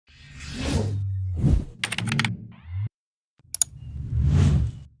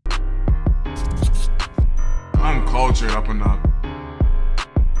culture up and up.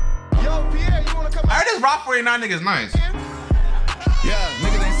 Yo, Pierre, you wanna come I heard this Rob49 nigga's nice. Yeah,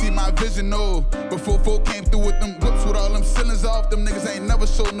 niggas ain't see my vision, no. Before folk came through with them whips with all them ceilings off, them niggas ain't never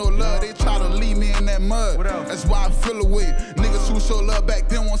showed no love. They try to leave me in that mud. That's why I feel away. Niggas who show love back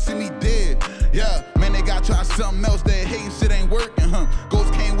then won't see me dead. Yeah, man, they got try something else. They hating shit ain't working, huh?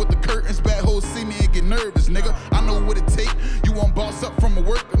 Ghosts came with the curtains, bad hoes see me and get nervous, nigga. I know what it take. You won't boss up from a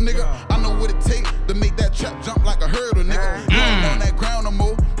worker, nigga. I know what it take to make that trap jump like a hurdle, nigga. You ain't on that ground no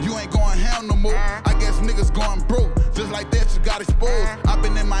more. You ain't going ham no more. I guess niggas going broke. Just like that, you got exposed. I've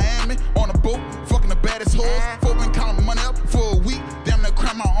been in Miami on a boat, fucking the baddest hoes. Folk been counting money up for a week. Damn, they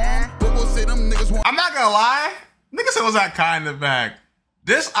cramp my arm. But we'll say them niggas want. I'm not gonna lie. Niggas said was that kind in the back.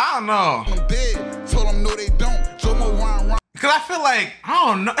 This, I don't know. I'm dead. Told them no, they don't. Joe Mo Ryan. Cause I feel like, I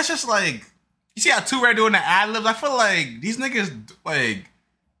don't know. It's just like, you see how 2 Rare doing the ad-libs? I feel like these niggas, like,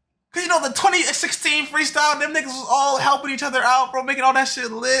 cause you know, the 2016 freestyle, them niggas was all helping each other out, bro, making all that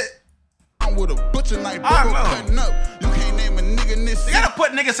shit lit. I'm with a butcher knife, bro, cutting up. You can't name a nigga in this. They gotta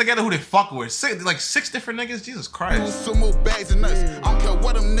put niggas together who they fuck with. Like 6 different niggas? Jesus Christ. Some more bags than us. I don't care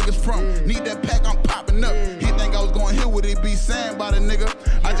where them niggas from. Need that pack, I'm popping up. He think I was going here with it be saying by the nigga.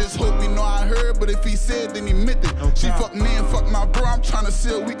 I just hope he know I heard, but if he said, then he meant it. She fucked me and fucked my bro. I'm trying to see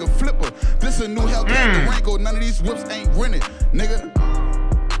if we can flip her. This a new Hellcat Durango. None of these whips ain't rented, nigga.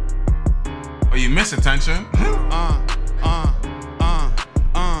 Oh, you miss attention?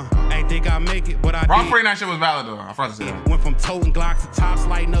 Ain't think I make it, but I did. Rob49 shit was valid though. I forgot to say that. Went from toting Glocks to tops,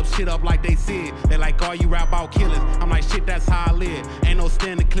 lighting up shit up like they said. They like, all you rap about killers. I'm like, shit, that's how I live. Ain't no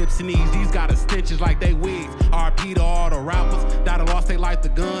standing clips in these. These got extensions like they wigs. RP to all the rappers that lost their life to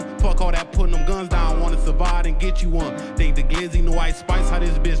gun. Fuck all that putting them guns down. Wanna survive and get you one. Think the Gizzy know White Spice, how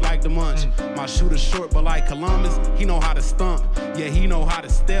this bitch like to munch. My shooter short, but like Columbus, he know how to stump. Yeah, he know how to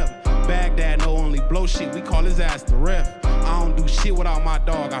step. Baghdad no only blow shit. We call his ass the ref. I don't do shit without my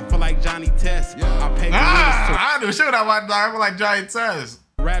dog. I feel like Johnny Test. I pay I don't do shit without my dog. I feel like Johnny Test.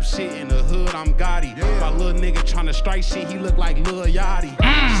 Rap shit in the hood, I'm Gotti. My little nigga tryna strike shit, he look like Lil Yachty.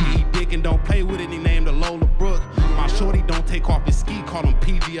 She eat dick and don't play with it, he named her Lola Brooke. My shorty don't take off his ski, call him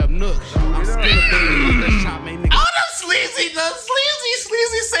PG up Nook. I'm still a baby, that shot made nigga. Oh, the Sleazy,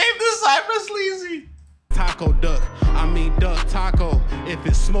 Sleazy saved the Cypher Sleazy. Taco duck, I mean duck taco. If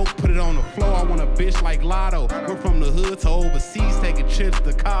it's smoke, put it on the floor. I want a bitch like Lotto. We're from the hood to overseas, taking trips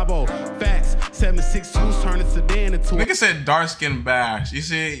to Cabo. Facts, 762s turning sedan into Nigga said SNSKingBash. You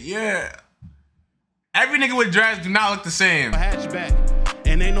see, yeah. Every nigga with dreads do not look the same. a hatchback.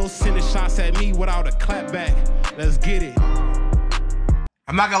 And ain't no sending shots at me without a clapback. Let's get it.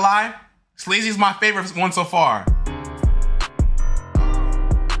 I'm not gonna lie, Sleazy's my favorite one so far.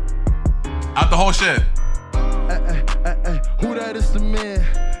 Out the whole shit. Who that is the man?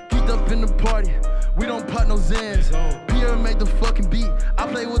 Geeked up in the party. We don't pop no Zans. Pierre made the fucking beat. I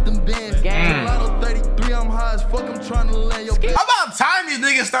play with them bands. Gelato 33, I'm high as fuck. I'm trying to land your bitch. How about time these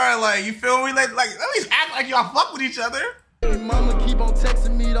niggas started like, you feel me? Like at least act like y'all fuck with each other. Mama keep on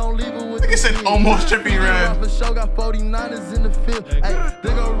texting me, don't leave her with Nigga said almost trippy red. For sure got 49ers in the field. Hey,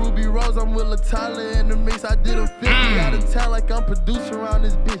 they go Ruby Rose, I'm with LaTyler in the mix. I did a 50 out of town like I'm producer around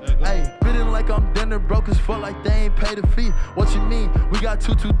this bitch. Hey, spitting like I'm dinner broke as fuck like they ain't paid a fee. What you mean? We got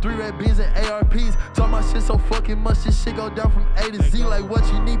 223 red beans and ARPs. Talk my shit so fucking much, this shit go down from A to Z. Like what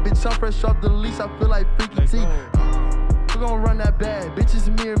you need, bitch, I'm fresh off the leash. I feel like Freaky T. We gon' run that bad, bitches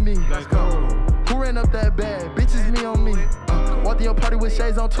me or me. Let's go. Who ran up that bad? Bitches me on me. Walked in your party with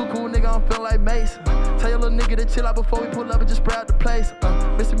shades on, too cool, nigga, I don't feel like Mace. Tell your little nigga to chill out before we pull up and just spray out the place.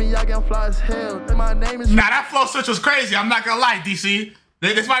 Mr. Miyagi, I'm fly as hell. My name is... Nah, that flow switch was crazy. I'm not gonna lie, DC.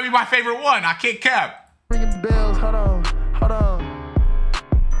 This might be my favorite one. I can't cap. Ringing bells, hold on.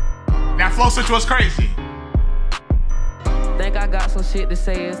 That flow switch was crazy. Think I got some shit to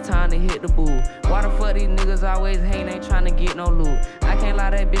say, it's time to hit the boo. Why the fuck these niggas always hating, ain't trying to get no loot? I can't lie,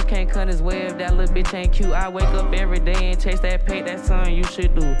 that bitch can't cut his way if that little bitch ain't cute. I wake up every day and chase that pay, that's something you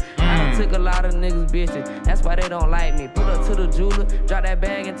should do. I done took a lot of niggas bitches, that's why they don't like me. Pull up to the jeweler, drop that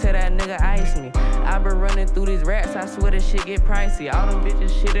bag and tell that nigga ice me. I been running through these rats, I swear this shit get pricey. All them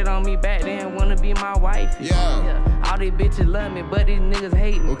bitches shitted on me back then, wanna be my wife. Yeah. All these bitches love me, but these niggas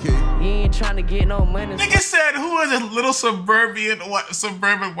hate me. Okay. You ain't trying to get no money. Nigga said, who is this little suburban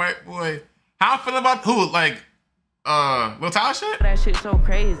white boy? How I feel about who? Like, Lil Tyler shit? That shit so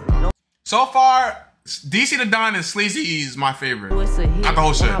crazy. No. So far, DC the Don and Sleazy is my favorite. It's a hit. Not the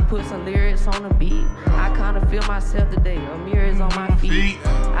whole shit. When I put some lyrics on the beat, I kinda feel myself today. A mirror is on my feet.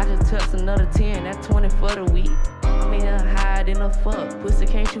 I just touched another 10, that's 20 for the week. I'm in here hide in the fuck, pussy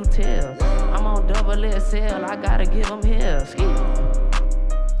can't you tell? I'm on double XL, I gotta give them hell.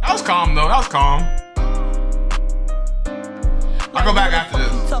 That was calm though, that was calm. I'll go back after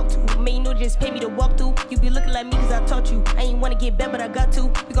this. Talk to me, you know, just pay me to walk through. You be looking like me cause I taught you. I ain't wanna get back, but I got to.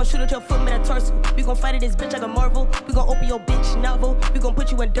 We gon' shoot at your foot, man, a torso. We gon' fight at this bitch like a Marvel. We gon' open your bitch novel. We gon'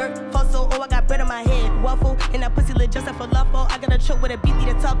 put you in dirt. Fossil, oh, I got bread on my head. Waffle, and that pussy lit just like falafel. I got a choke with a beat,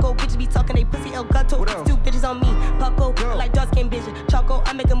 the taco. Bitches be talking, they pussy El Gato. 2 bitches on me, Paco. Like dark skin bitch. Choco,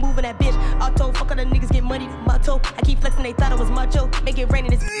 I make a move in that bitch. Auto, fuck all the niggas get money, motto. I keep flexing, they thought I was macho. Make it rain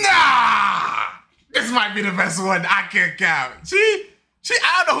in this. Nah! This might be the best one. I can't count. She,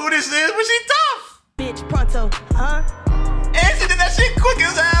 I don't know who this is, but she tough. Bitch, pronto, huh? And she did that shit quick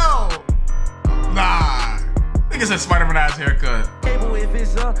as hell. Nah. Nigga said Spider-Man ass haircut. Table if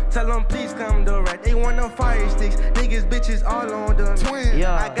it's up, tell them please come direct. They want them fire sticks, niggas, bitches all on them. Twin.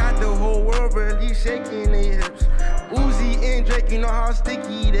 Yeah. I got the whole world really shaking their hips. Uzi and Drake, you know how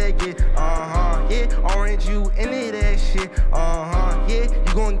sticky they get. Yeah, orange you into that shit. Yeah,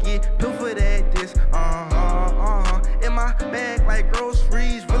 you gon' get built for that this. In my bag like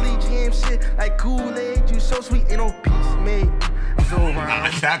groceries, really jam shit like Kool-Aid. You so sweet, ain't no peace made. So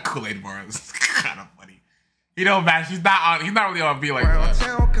round. That Kool-Aid bar is kind of funny. You know, man, he's not really on beat like that. I just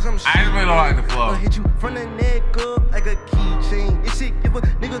really don't like the flow. I'll hit you from the neck up like a keychain. This shit give a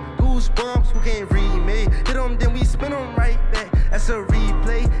nigga goosebumps who can't read me. Hit them, then we spin them right back. That's a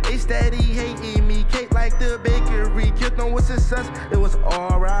replay. They steady hating me. Cake like the bakery. Killed them with success. It was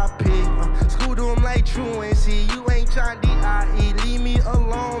R.I.P. School to them like true and see. You ain't trying D.I.E. Leave me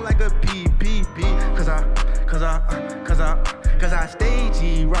alone like a P.P.P. Cause I stay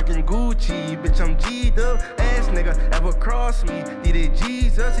G, rockin' Gucci. Bitch, I'm G'd up. Ass nigga ever cross me. Needed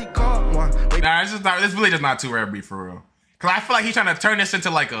Jesus, he caught one. Wait. Nah, this really just not too rare beat for real. Cause I feel like he's trying to turn this into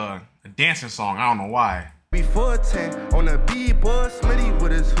like a dancing song. I don't know why. Before 10 on the B-bus, Smitty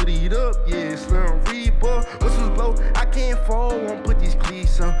with his hoodied up, yeah, Slim Reaper. Whistles blow, I can't fall, won't put these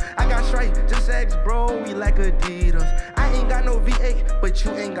cleats on. I got straight, just ask bro, we like Adidas. I ain't got no V8, but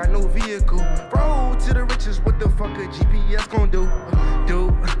you ain't got no vehicle. Road to the riches, what the fuck a GPS gon' do?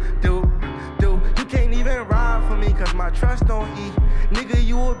 You can't even ride for me, cause my trust don't eat. Nigga,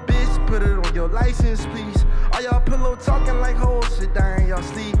 you a bitch, put it on your license, please. All y'all pillow talking like hoes, sit down, y'all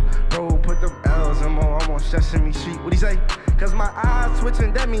sleep. Bro, put them L's in more, I'm on Sesame Street. What'd he say? Cause my eyes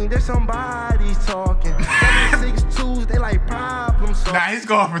switching, that mean there's somebody talking. 6'2s, they like problem solving. Nah, he's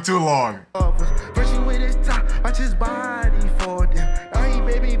going for too long. First you with his top, watch his body for them. Now he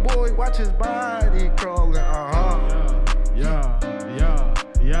baby boy, watch his body crawling,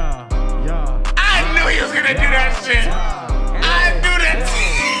 Yeah. I knew he was gonna do that shit. I knew that.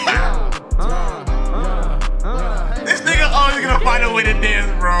 This nigga always gonna find a way to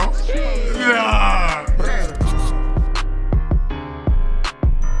dance, bro. Nah.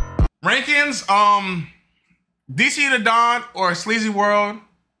 Rankings, DC the Dawn or SleazyWorld.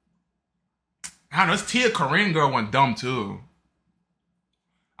 I don't know, this TiaCorine girl went dumb too.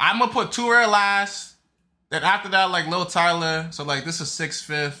 I'm gonna put 2 Rare last. Then after that, like Lil Tyler. So like this is 6th,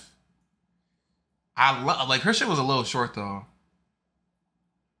 5th. I love, like, her shit was a little short though.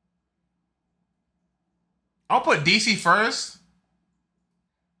 I'll put DC first.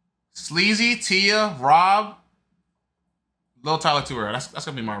 Sleazy, Tia, Rob, Lil Tyler, 2 Rare. That's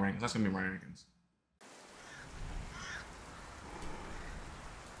gonna be my rankings.